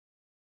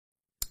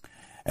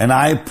And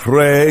I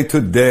pray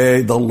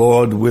today the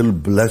Lord will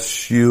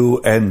bless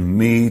you and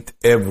meet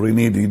every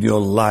need in your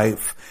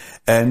life.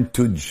 And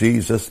to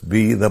Jesus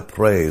be the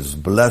praise.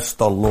 Bless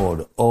the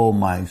Lord, O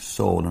my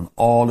soul, and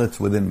all that's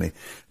within me.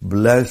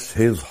 Bless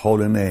his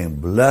holy name.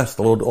 Bless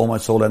the Lord, O my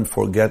soul, and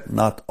forget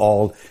not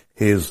all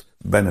his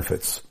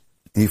benefits.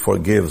 He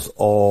forgives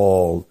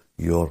all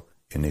your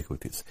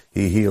iniquities.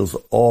 He heals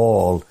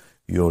all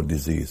your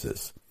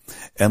diseases.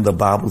 And the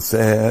Bible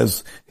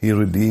says he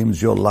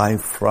redeems your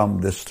life from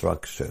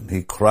destruction.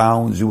 He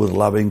crowns you with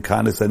loving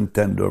kindness and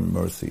tender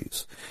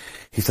mercies.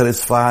 He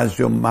satisfies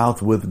your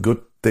mouth with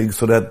good things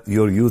so that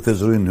your youth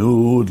is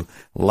renewed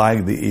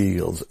like the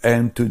eagles.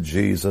 And to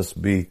Jesus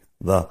be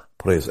the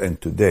praise. And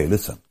today,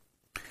 listen,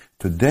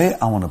 today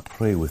I want to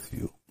pray with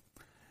you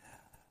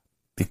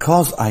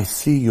because I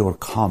see your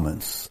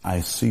comments. I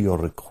see your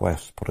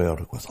requests, prayer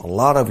requests. A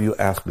lot of you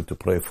ask me to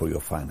pray for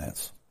your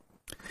finance.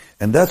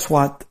 And that's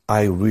what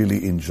I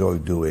really enjoy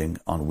doing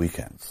on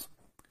weekends.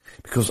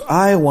 Because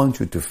I want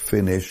you to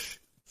finish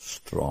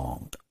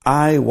strong.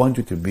 I want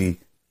you to be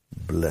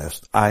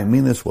blessed. I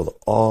mean this with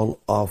all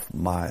of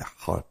my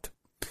heart.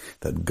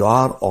 That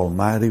God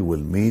Almighty will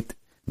meet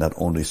not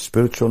only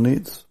spiritual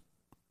needs,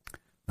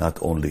 not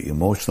only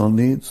emotional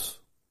needs,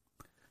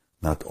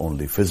 not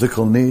only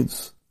physical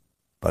needs,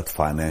 but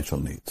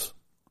financial needs.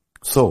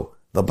 So,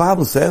 the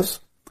Bible says,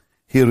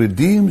 he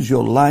redeems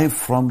your life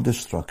from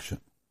destruction.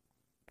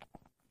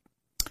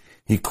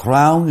 He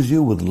crowns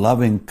you with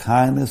loving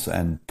kindness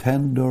and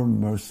tender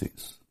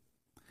mercies.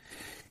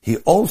 He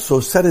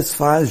also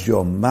satisfies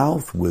your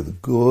mouth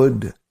with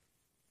good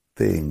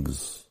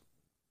things.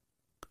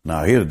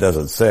 Now here it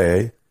doesn't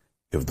say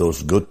if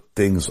those good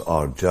things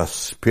are just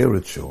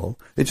spiritual.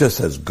 It just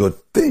says good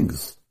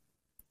things.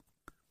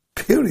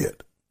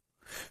 Period.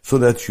 So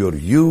that your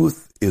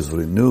youth is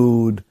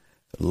renewed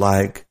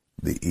like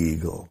the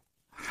eagle.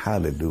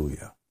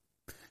 Hallelujah.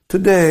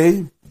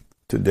 Today,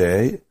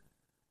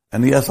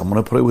 and yes, I'm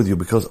going to pray with you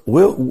because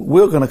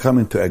we're going to come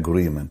into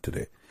agreement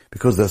today.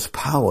 Because there's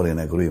power in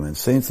agreement.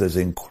 Saints, there's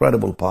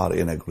incredible power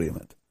in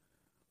agreement.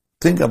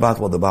 Think about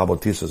what the Bible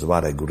teaches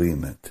about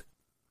agreement.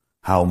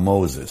 How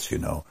Moses,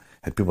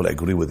 had people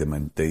agree with him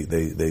and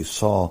they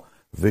saw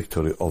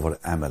victory over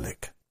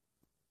Amalek.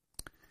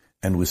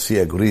 And we see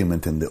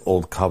agreement in the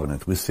Old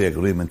Covenant. We see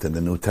agreement in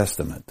the New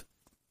Testament.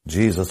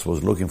 Jesus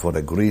was looking for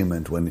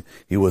agreement when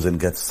he was in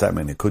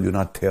Gethsemane. Could you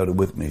not tarry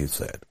with me, he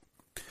said.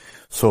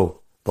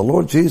 So the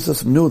Lord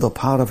Jesus knew the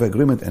power of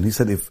agreement, and he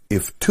said,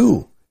 if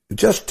two,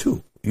 just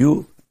two,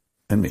 you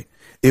and me,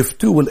 if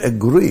two will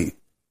agree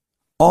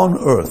on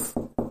earth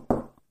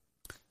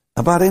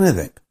about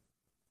anything,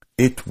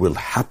 it will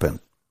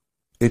happen.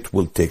 It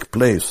will take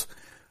place.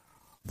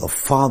 The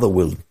Father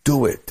will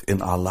do it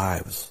in our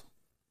lives.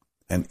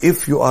 And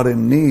if you are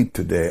in need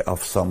today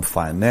of some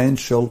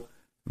financial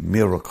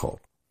miracle,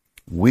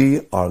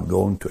 we are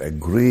going to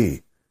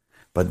agree.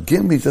 But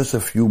give me just a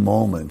few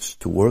moments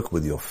to work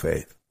with your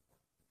faith.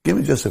 Give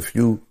me just a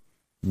few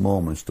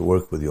moments to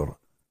work with your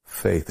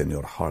faith in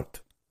your heart.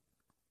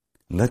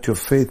 Let your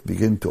faith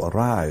begin to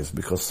arise,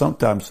 because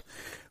sometimes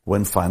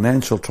when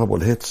financial trouble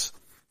hits,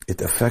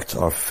 it affects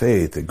our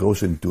faith. It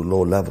goes into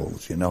low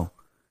levels,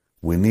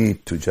 We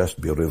need to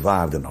just be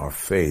revived in our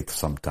faith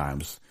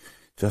sometimes,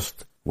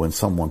 just when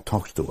someone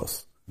talks to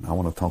us. And I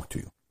want to talk to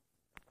you.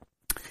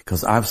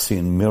 Because I've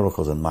seen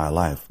miracles in my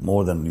life,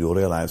 more than you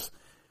realize.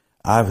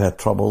 I've had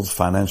troubles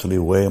financially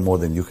way more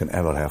than you can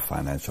ever have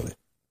financially.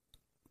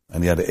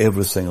 And yet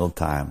every single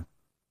time,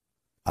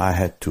 I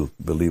had to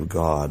believe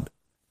God.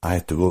 I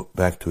had to go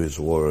back to his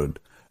word.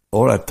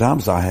 Or at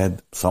times I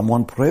had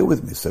someone pray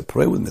with me, say,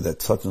 pray with me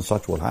that such and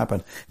such will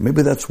happen.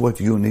 Maybe that's what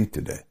you need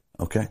today,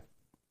 okay?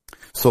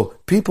 So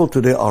people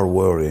today are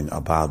worrying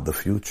about the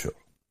future,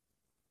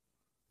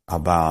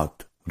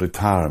 about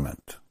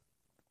retirement,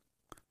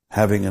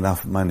 having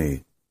enough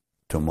money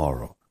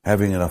tomorrow,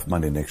 having enough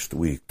money next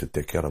week to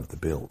take care of the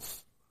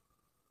bills.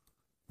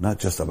 Not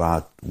just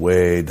about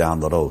way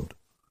down the road,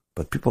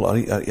 but people are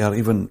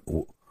even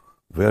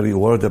very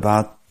worried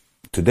about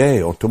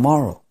today or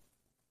tomorrow.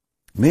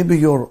 Maybe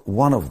you're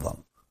one of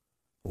them,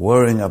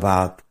 worrying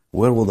about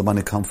where will the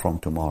money come from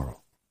tomorrow?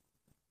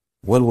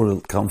 Where will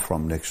it come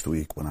from next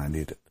week when I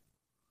need it?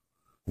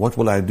 What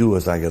will I do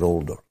as I get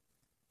older?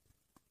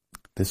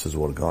 This is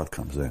where God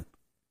comes in.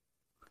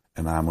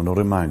 And I'm going to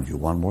remind you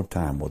one more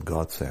time what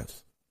God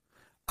says.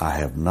 I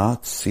have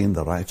not seen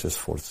the righteous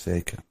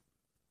forsaken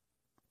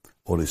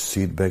or his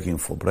seed begging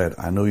for bread.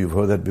 I know you've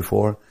heard that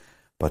before,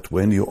 but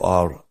when you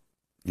are,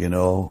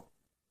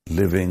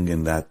 living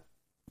in that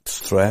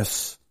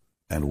stress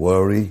and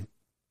worry,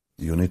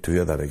 you need to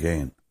hear that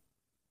again.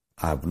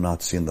 I have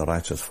not seen the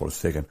righteous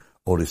forsaken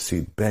or his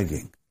seed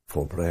begging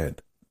for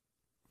bread.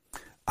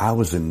 I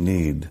was in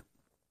need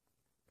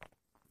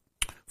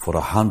for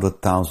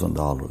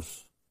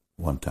 $100,000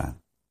 one time.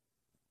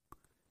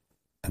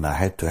 And I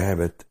had to have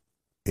it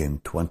in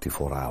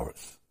 24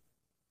 hours.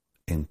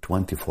 In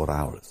 24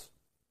 hours.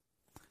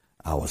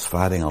 I was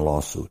fighting a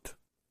lawsuit.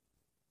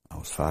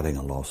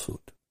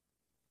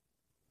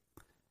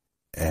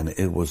 And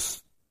it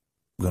was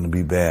going to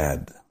be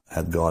bad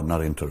had God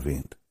not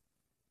intervened.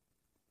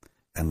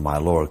 And my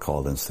Lord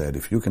called and said,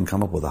 if you can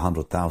come up with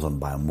 100,000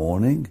 by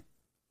morning,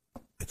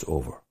 it's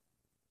over.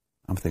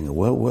 I'm thinking,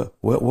 where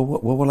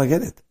will I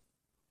get it?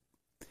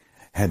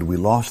 Had we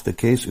lost the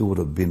case, it would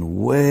have been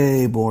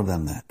way more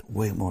than that.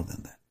 Way more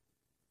than that.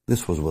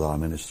 This was with our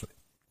ministry.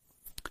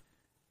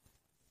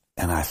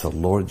 And I said,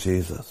 Lord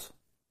Jesus,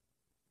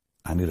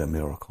 I need a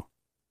miracle.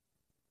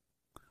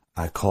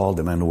 I called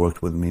the man who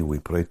worked with me. We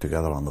prayed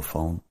together on the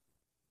phone.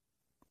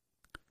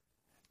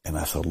 And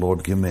I said,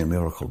 Lord, give me a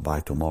miracle by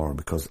tomorrow,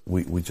 because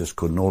we just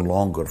could no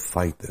longer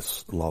fight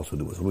this lawsuit.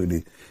 It was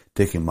really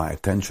taking my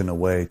attention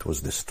away. It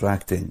was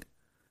distracting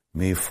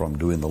me from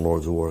doing the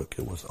Lord's work.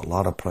 It was a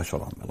lot of pressure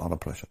on me, a lot of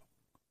pressure.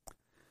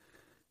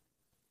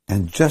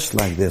 And just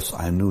like this,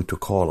 I knew to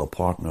call a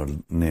partner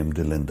named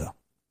Linda.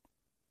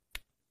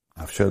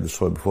 I've shared this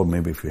story before.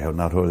 Maybe if you have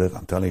not heard it,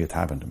 I'm telling you it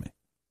happened to me.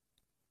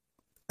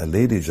 A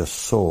lady just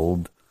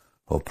sold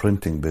her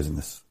printing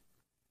business.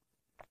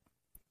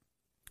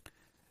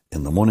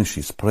 In the morning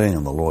she's praying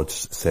and the Lord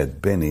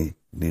said, Benny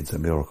needs a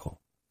miracle.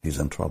 He's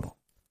in trouble.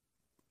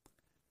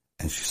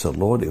 And she said,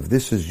 Lord, if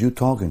this is you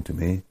talking to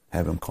me,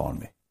 have him call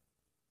me.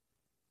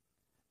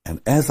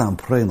 And as I'm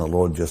praying, the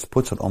Lord just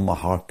puts it on my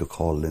heart to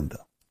call Linda.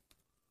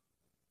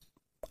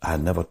 I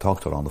had never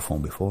talked to her on the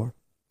phone before.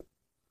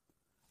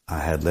 I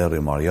had Larry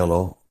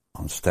Mariello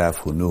on staff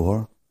who knew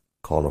her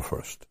call her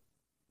first.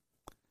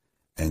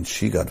 And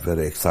she got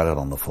very excited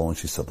on the phone.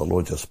 She said, the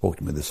Lord just spoke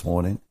to me this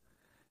morning.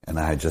 And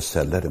I had just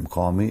said, let him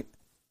call me.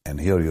 And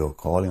here you're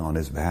calling on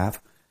his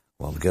behalf.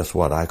 Well, guess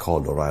what? I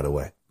called her right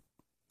away.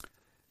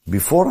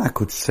 Before I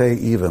could say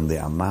even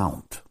the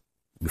amount,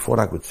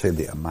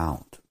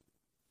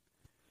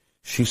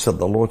 she said,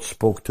 the Lord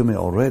spoke to me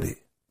already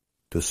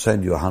to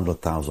send you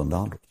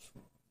 $100,000.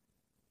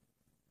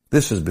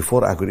 This is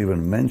before I could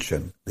even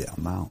mention the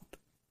amount.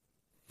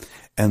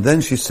 And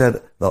then she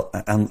said,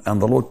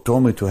 and the Lord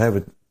told me to have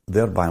it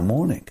there by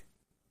morning.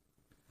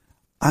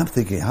 I'm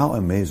thinking how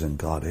amazing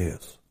God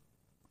is,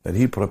 that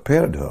He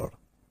prepared her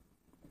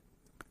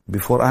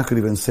before I could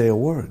even say a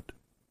word.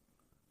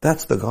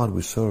 That's the God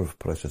we serve,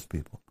 precious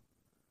people.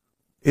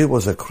 It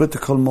was a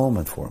critical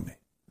moment for me.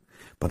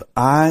 But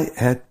I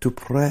had to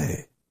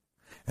pray,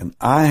 and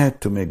I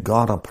had to make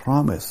God a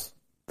promise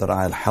that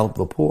I'll help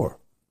the poor.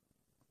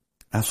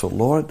 I said,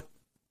 Lord,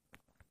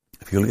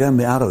 if you'll get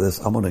me out of this,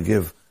 I'm going to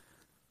give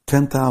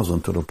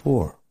 10,000 to the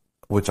poor,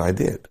 which I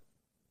did.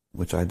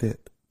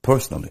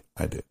 Personally,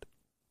 I did.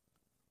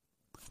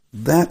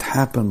 That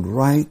happened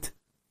right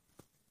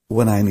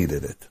when I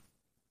needed it.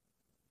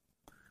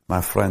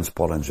 My friends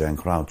Paul and Jan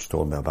Crouch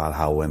told me about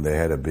how when they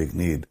had a big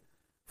need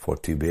for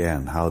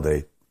TBN, how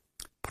they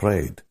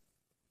prayed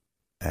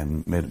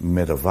and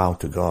made a vow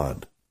to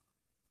God.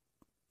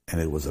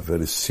 And it was a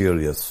very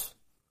serious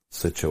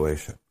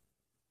situation.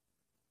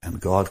 And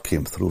God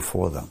came through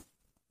for them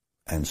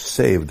and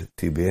saved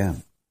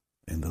TBN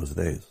in those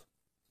days.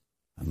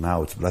 And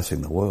now it's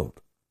blessing the world.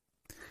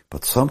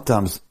 But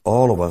sometimes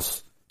all of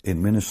us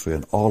in ministry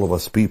and all of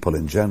us people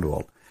in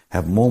general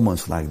have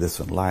moments like this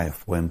in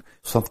life when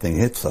something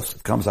hits us.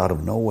 It comes out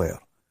of nowhere.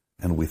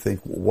 And we think,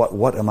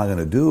 what am I going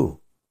to do?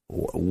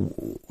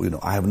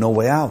 I have no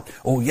way out.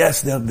 Oh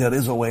yes, there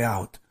is a way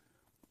out.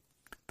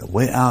 The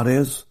way out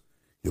is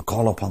you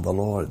call upon the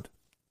Lord.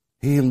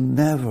 He'll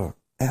never,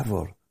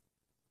 ever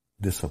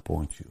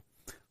disappoint you.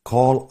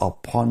 Call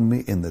upon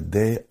me in the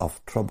day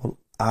of trouble.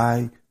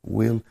 I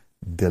will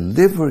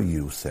deliver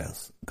you,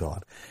 says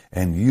God,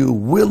 and you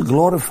will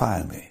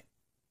glorify me.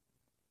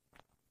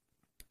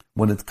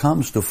 When it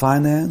comes to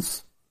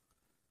finance,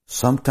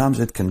 sometimes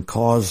it can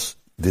cause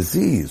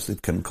disease.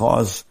 It can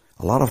cause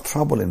a lot of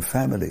trouble in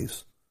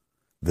families.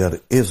 There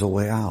is a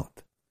way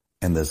out.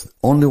 And there's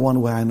only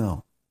one way I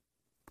know.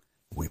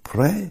 We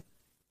pray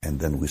and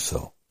then we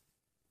sow.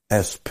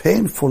 As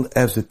painful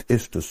as it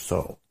is to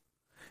sow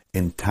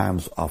in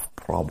times of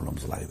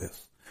problems like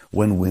this,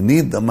 when we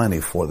need the money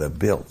for the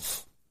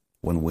bills,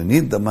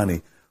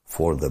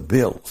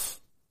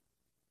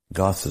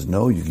 God says,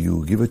 no,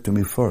 you give it to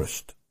me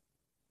first,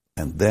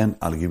 and then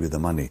I'll give you the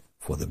money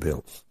for the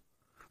bills.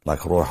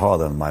 Like Roy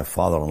Harden, my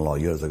father-in-law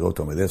years ago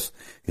told me this.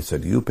 He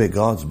said, you pay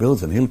God's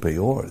bills and He'll pay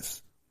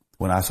yours.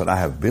 When I said, I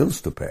have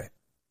bills to pay,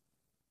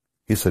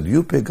 he said,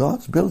 you pay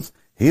God's bills,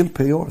 He'll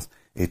pay yours.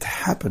 It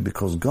happened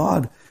because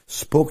God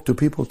spoke to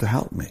people to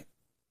help me.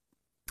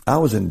 I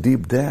was in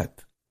deep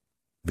debt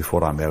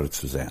before I married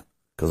Suzanne,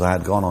 because I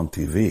had gone on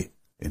TV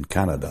in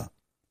Canada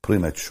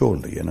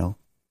prematurely,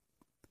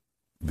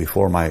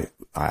 before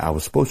I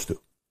was supposed to.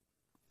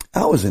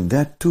 I was in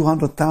debt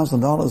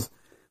 $200,000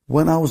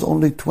 when I was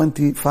only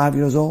 25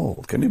 years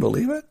old. Can you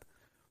believe it?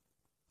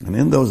 And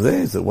in those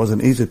days, it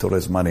wasn't easy to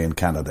raise money in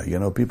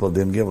Canada. People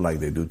didn't give like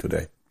they do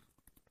today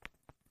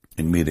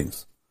in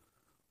meetings.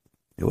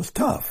 It was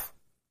tough.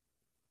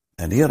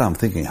 And here I'm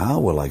thinking, how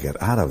will I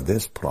get out of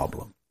this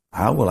problem?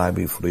 How will I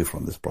be free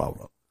from this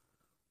problem?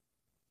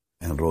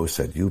 And Roy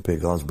said, you pay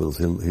God's bills,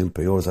 He'll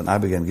pay yours. And I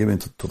began giving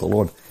to the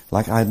Lord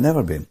like I had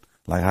never been,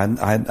 like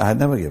I had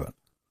never given.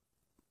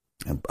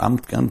 And I'm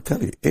going to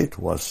tell you, it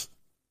was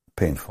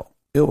painful.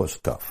 It was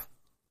tough.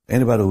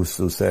 Anybody who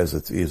says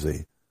it's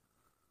easy,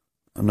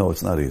 no,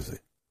 it's not easy.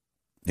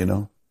 You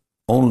know?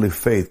 Only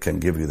faith can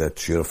give you that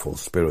cheerful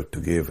spirit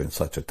to give in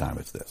such a time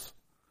as this.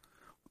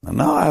 And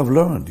now I've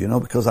learned, you know,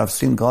 because I've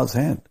seen God's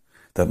hand,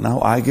 that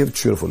now I give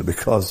cheerfully,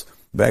 because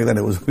back then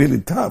it was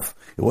really tough.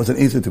 It wasn't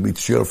easy to be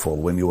cheerful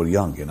when you were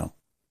young, you know.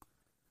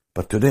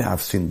 But today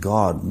I've seen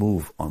God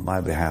move on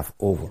my behalf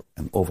over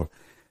and over,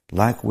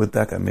 like with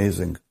that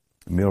amazing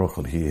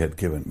miracle He had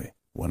given me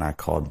when I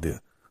called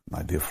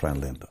my dear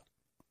friend Linda.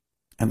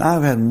 And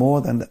I've had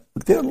more than that.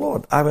 Dear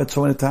Lord, I've had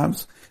so many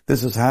times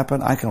this has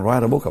happened, I can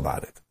write a book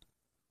about it.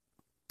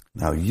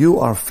 Now you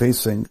are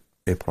facing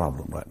a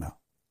problem right now.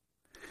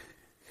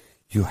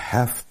 You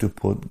have to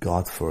put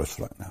God first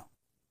right now.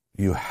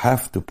 You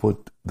have to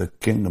put the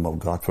kingdom of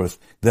God first.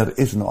 There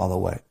is no other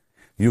way.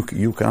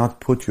 You cannot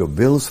put your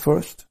bills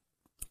first,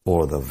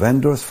 or the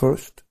vendors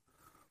first,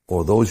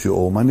 or those you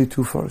owe money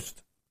to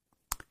first.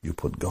 You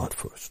put God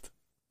first,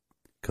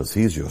 because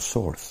He's your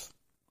source.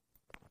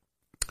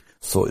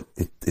 So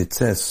it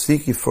says,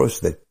 seek ye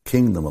first the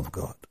kingdom of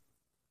God.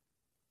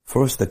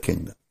 First the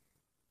kingdom.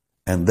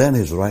 And then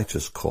His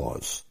righteous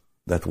cause.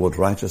 That word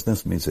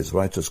righteousness means His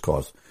righteous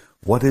cause.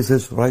 What is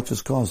His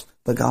righteous cause?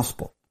 The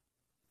gospel.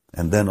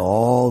 And then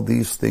all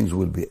these things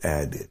will be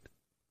added.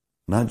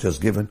 Not just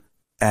given,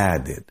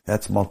 added.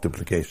 That's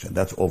multiplication.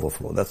 That's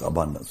overflow. That's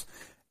abundance.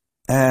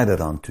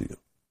 Added unto you.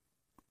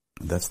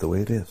 And that's the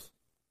way it is.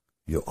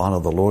 You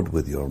honor the Lord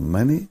with your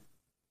money,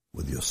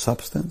 with your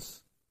substance.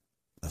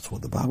 That's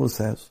what the Bible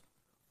says.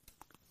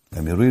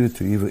 Let me read it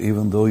to you,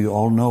 even though you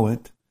all know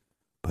it.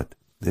 But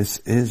this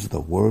is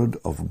the word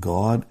of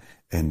God,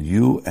 and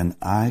you and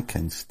I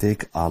can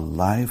stake our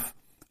life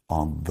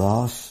on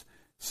thus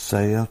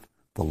saith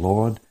the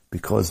Lord,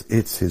 because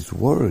it's His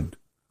word.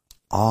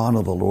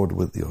 Honor the Lord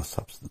with your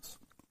substance.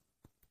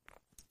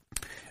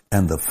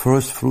 And the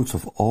first fruits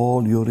of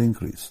all your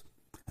increase.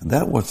 And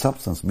that word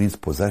substance means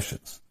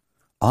possessions.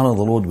 Honor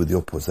the Lord with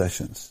your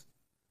possessions.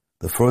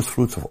 The first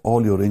fruits of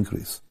all your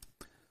increase.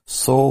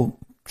 So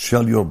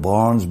shall your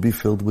barns be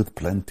filled with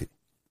plenty.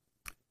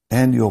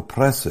 And your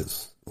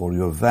presses, or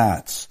your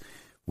vats,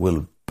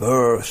 will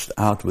burst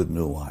out with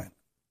new wine.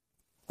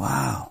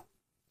 Wow.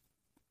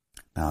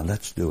 Now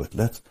let's do it.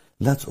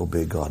 Let's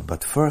obey God.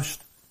 But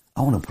first,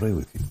 I want to pray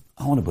with you.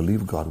 I want to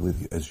believe God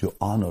with you as you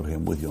honor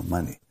Him with your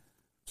money,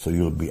 so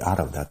you'll be out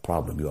of that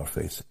problem you are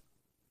facing.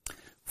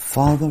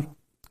 Father,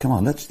 come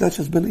on, let's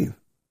just believe.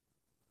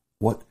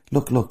 What?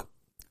 Look,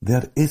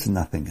 there is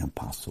nothing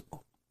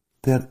impossible.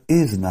 There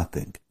is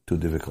nothing too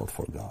difficult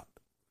for God.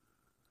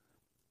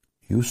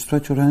 You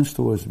stretch your hands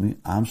towards me,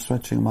 I'm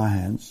stretching my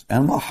hands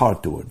and my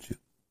heart towards you.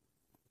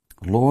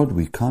 Lord,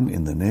 we come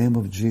in the name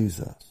of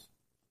Jesus.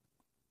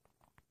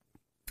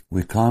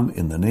 We come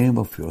in the name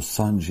of your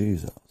Son,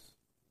 Jesus.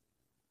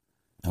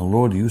 And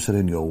Lord, you said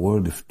in your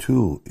word, if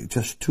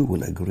just two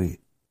will agree,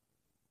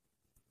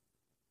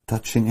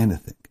 touching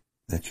anything,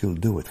 that you'll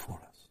do it for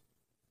us.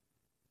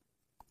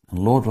 And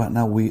Lord, right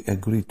now we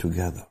agree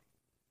together.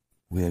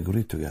 We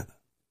agree together.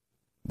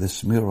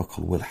 This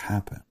miracle will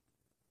happen,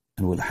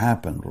 and will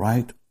happen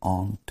right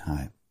on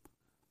time.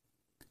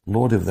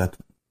 Lord, if that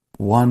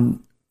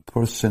one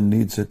person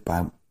needs it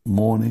by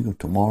morning or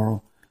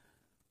tomorrow,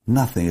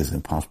 nothing is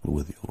impossible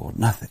with you, Lord.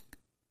 Nothing.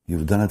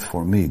 You've done it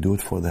for me. Do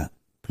it for them,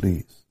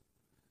 please.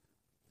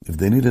 If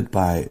they need it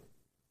by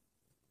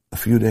a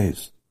few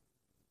days,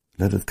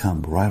 let it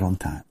come right on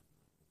time.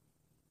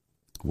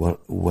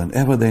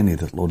 Whenever they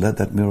need it, Lord, let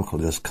that miracle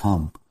just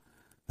come,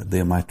 that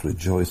they might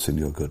rejoice in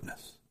your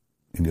goodness,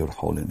 in your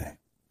holy name.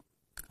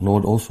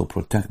 Lord, also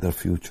protect their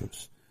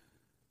futures.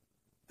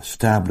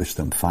 Establish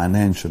them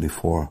financially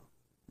for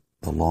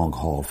the long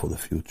haul, for the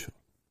future.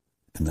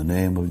 In the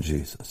name of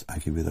Jesus, I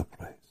give you the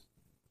praise.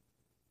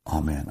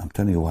 Amen. I'm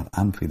telling you what,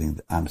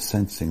 I'm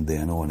sensing the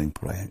anointing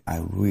praying. I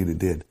really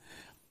did.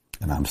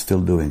 And I'm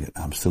still doing it.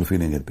 I'm still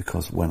feeling it,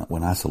 because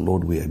when I said,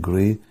 Lord, we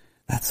agree,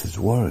 that's His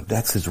word.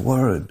 That's His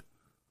word.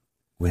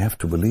 We have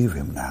to believe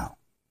Him now,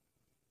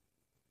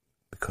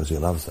 because He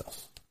loves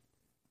us.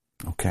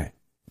 Okay.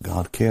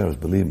 God cares.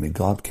 Believe me.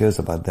 God cares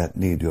about that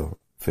need you're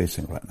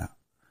facing right now.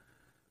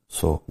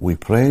 So we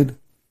prayed.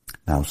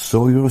 Now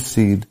sow your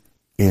seed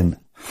in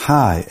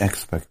high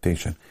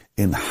expectation,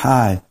 in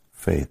high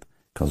faith,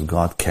 because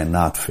God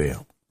cannot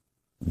fail.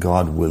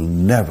 God will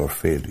never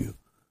fail you.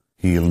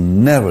 He'll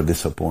never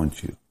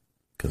disappoint you,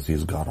 because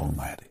He's God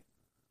Almighty.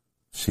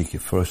 Seek ye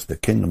first the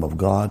kingdom of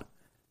God,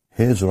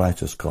 His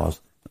righteous cause,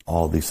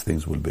 all these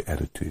things will be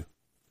added to you.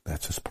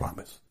 That's His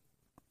promise.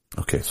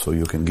 Okay, so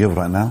you can give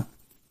right now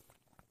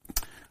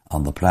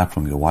on the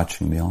platform you're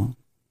watching me on.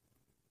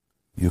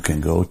 You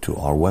can go to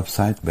our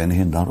website,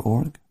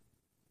 bennyhinn.org,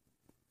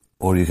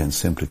 or you can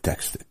simply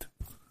text it.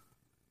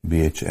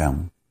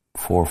 BHM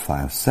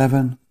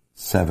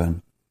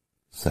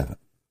 45777.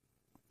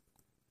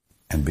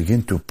 And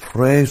begin to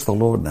praise the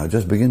Lord now.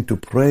 Just begin to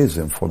praise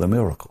Him for the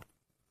miracle.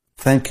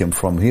 Thank Him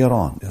from here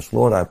on. Yes,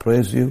 Lord, I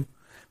praise you.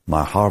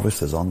 My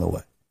harvest is on the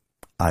way.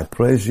 I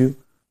praise you.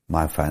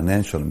 My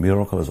financial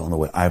miracle is on the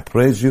way. I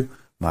praise you.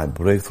 My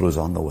breakthrough is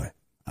on the way.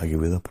 I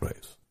give you the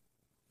praise.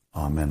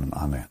 Amen and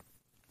amen.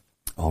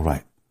 All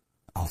right.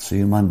 I'll see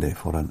you Monday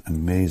for an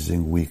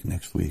amazing week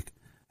next week.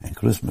 And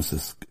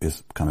Christmas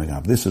is coming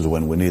up. This is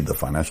when we need the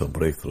financial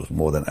breakthroughs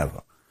more than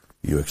ever.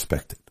 You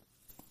expect it.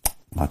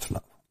 Much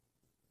love.